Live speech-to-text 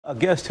A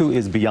guest who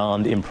is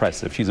beyond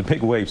impressive. She's a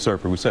big wave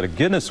surfer who set a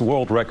Guinness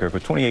World Record for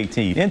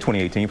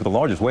 2018 for the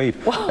largest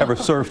wave ever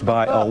surfed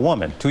by a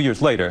woman. 2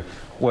 years later,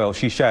 well,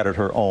 she shattered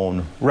her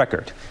own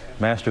record,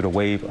 mastered a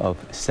wave of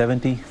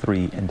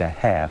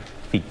 73.5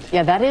 feet.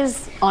 Yeah, that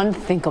is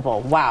unthinkable.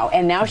 Wow.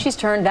 And now she's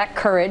turned that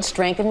courage,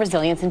 strength, and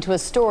resilience into a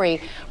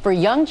story for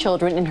young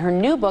children in her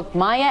new book,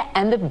 Maya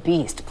and the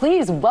Beast.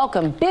 Please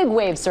welcome big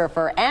wave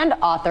surfer and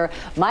author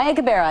Maya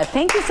Gabeira.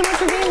 Thank you so much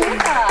for being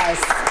with us.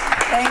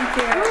 Thank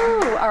you.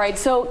 Ooh, all right,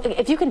 so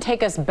if you can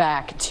take us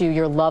back to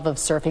your love of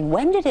surfing,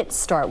 when did it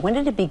start? When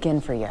did it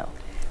begin for you?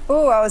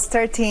 Oh, I was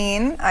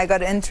 13. I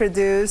got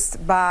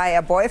introduced by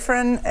a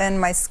boyfriend in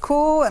my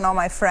school and all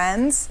my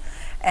friends,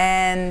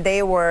 and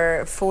they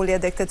were fully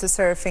addicted to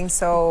surfing,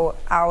 so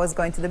I was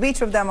going to the beach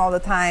with them all the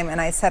time,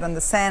 and I sat on the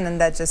sand, and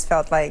that just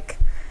felt like,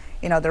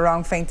 you know, the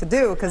wrong thing to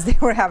do because they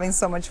were having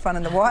so much fun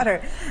in the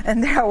water,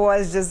 and there I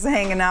was just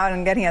hanging out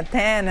and getting a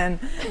tan, and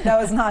that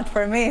was not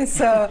for me.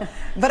 So,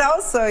 but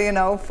also, you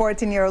know,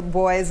 14-year-old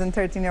boys and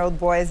 13-year-old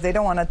boys, they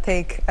don't want to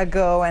take a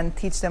go and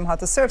teach them how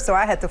to surf. So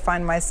I had to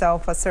find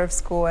myself a surf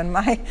school in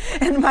my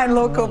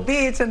local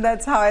beach, and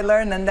that's how I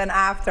learned. And then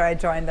after, I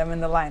joined them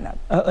in the lineup.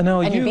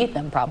 And you beat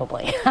them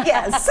probably.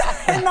 Yes,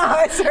 and now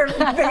I surf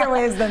bigger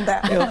waves than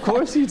that. Yeah, of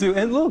course you do.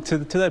 And look, to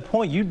that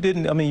point, you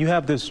didn't. I mean, you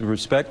have this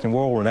respect and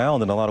world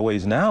renowned in a lot of ways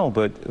now,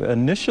 but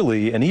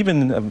initially, and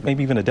even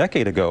maybe even a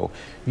decade ago,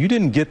 you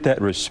didn't get that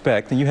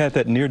respect, and you had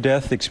that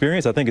near-death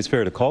experience, I think it's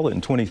fair to call it,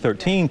 in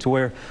 2013, to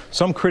where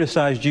some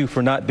criticized you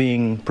for not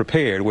being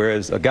prepared,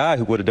 whereas a guy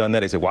who would have done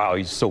that, they said, wow,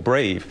 he's so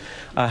brave.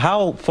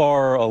 How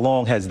far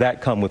along has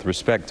that come with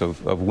respect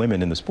of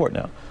women in the sport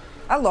now?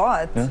 A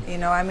lot. Yeah. You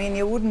know, I mean,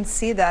 you wouldn't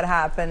see that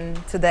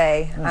happen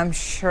today. Yeah. I'm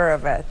sure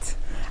of it.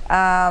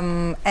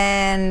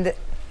 And,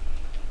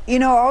 you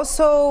know,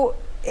 also,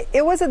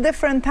 it was a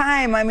different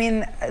time. I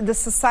mean, the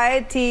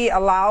society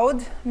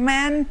allowed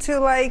men to,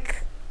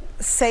 like,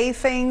 say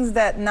things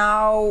that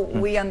now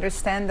we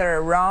understand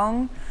are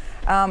wrong.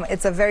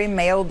 It's a very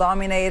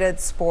male-dominated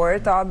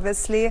sport,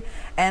 obviously.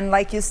 And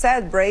like you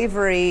said,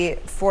 bravery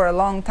for a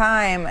long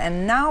time,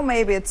 and now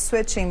maybe it's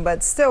switching,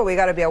 but still, we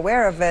got to be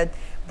aware of it.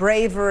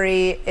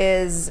 Bravery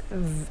is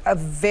a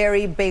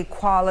very big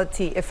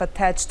quality if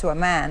attached to a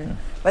man.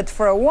 But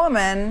for a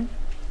woman,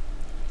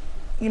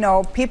 you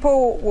know,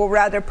 people will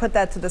rather put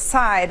that to the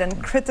side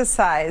and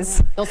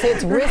criticize. They'll say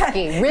it's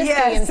risky,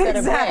 yes, instead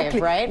exactly. of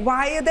brave, right?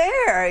 Why are you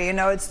there? You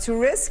know, it's too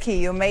risky.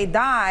 You may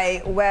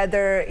die.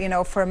 Whether, you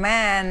know, for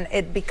man,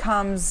 it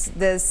becomes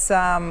this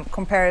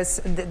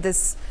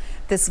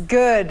this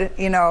good,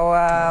 you know,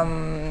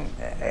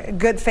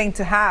 good thing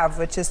to have,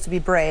 which is to be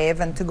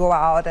brave and to go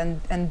out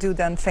and do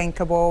the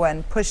unthinkable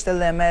and push the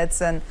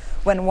limits. And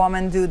when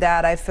women do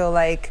that, I feel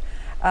like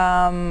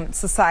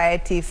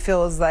society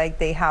feels like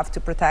they have to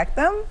protect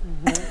them.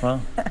 Mm-hmm.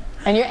 Well.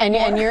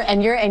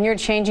 and you're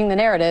changing the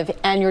narrative,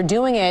 and you're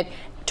doing it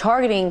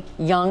targeting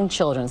young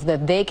children so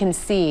that they can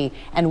see,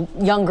 and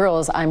young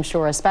girls, I'm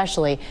sure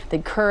especially,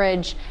 that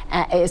courage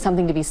is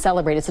something to be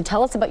celebrated. So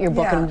tell us about your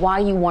book and why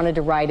you wanted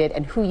to write it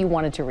and who you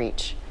wanted to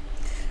reach.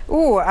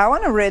 Ooh, I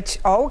want to reach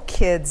all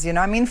kids, you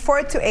know. I mean,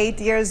 4 to 8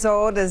 years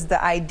old is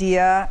the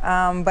idea,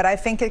 but I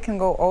think it can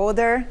go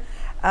older.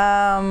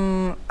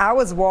 I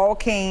was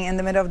walking in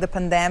the middle of the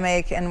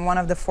pandemic in one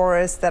of the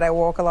forests that I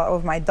walk a lot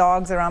with my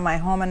dogs around my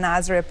home in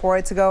Nazareth,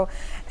 Portugal,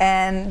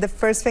 and the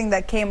first thing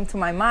that came to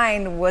my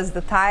mind was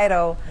the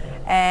title,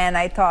 and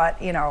I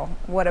thought, you know,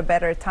 what a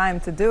better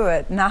time to do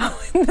it. Now,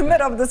 in the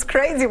middle of this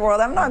crazy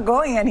world, I'm not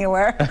going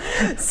anywhere,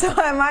 so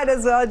I might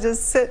as well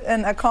just sit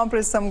and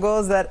accomplish some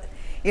goals that,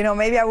 you know,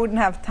 maybe I wouldn't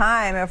have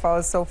time if I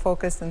was so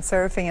focused on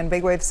surfing and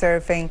big wave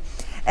surfing.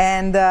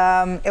 And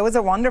it was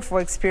a wonderful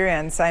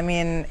experience. I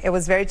mean, it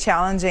was very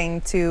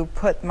challenging to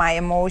put my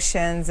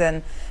emotions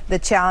and the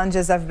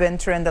challenges I've been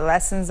through and the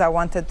lessons I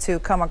wanted to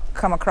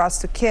come across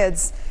to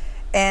kids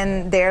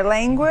in their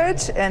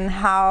language, and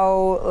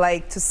how,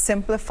 like, to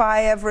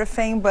simplify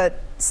everything but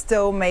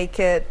still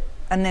make it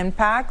an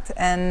impact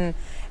and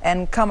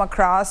come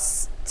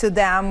across to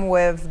them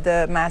with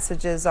the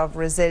messages of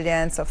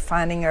resilience, of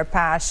finding your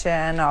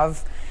passion,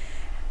 of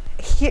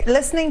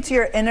listening to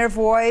your inner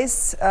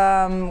voice,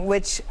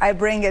 which I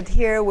bring it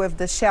here with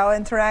the shell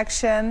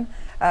interaction.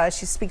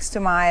 She speaks to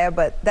Maya,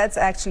 but that's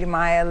actually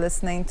Maya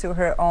listening to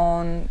her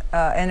own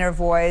inner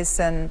voice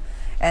and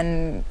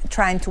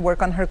trying to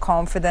work on her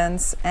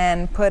confidence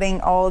and putting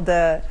all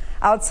the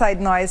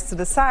outside noise to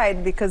the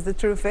side, because the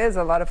truth is,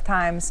 a lot of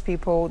times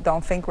people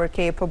don't think we're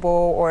capable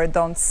or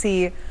don't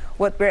see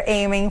what we're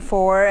aiming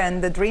for,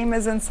 and the dream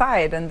is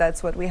inside, and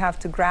that's what we have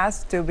to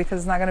grasp to,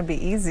 because it's not going to be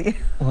easy.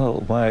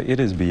 Well, Maya, it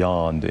is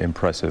beyond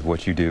impressive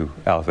what you do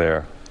out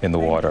there in the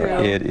water.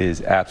 It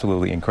is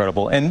absolutely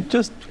incredible. And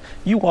just,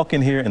 you walk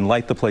in here and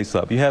light the place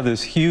up. You have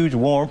this huge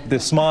warmth,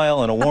 this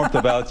smile and a warmth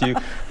about you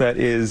that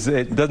is,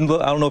 it doesn't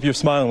look, I don't know if you're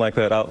smiling like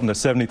that out in the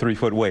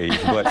 73-foot wave,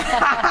 but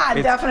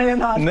definitely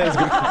not.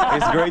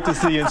 It's great to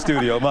see you in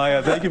studio.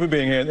 Maya, thank you for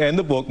being here. And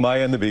the book,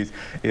 Maya and the Beast,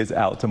 is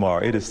out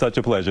tomorrow. It is such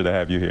a pleasure to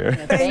have you here.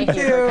 Thank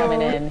you for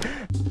coming in.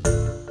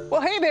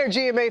 Well, hey there.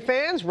 there, GMA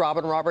fans.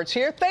 Robin Roberts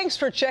here. Thanks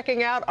for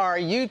checking out our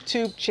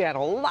YouTube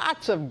channel.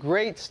 Lots of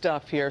great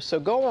stuff here. So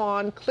go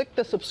on, click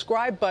the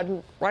subscribe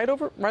button right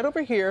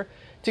over here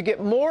to get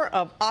more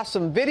of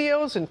awesome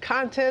videos and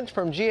content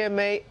from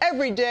GMA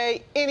every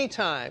day,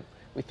 anytime.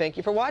 We thank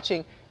you for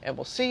watching, and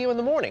we'll see you in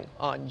the morning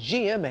on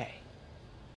GMA.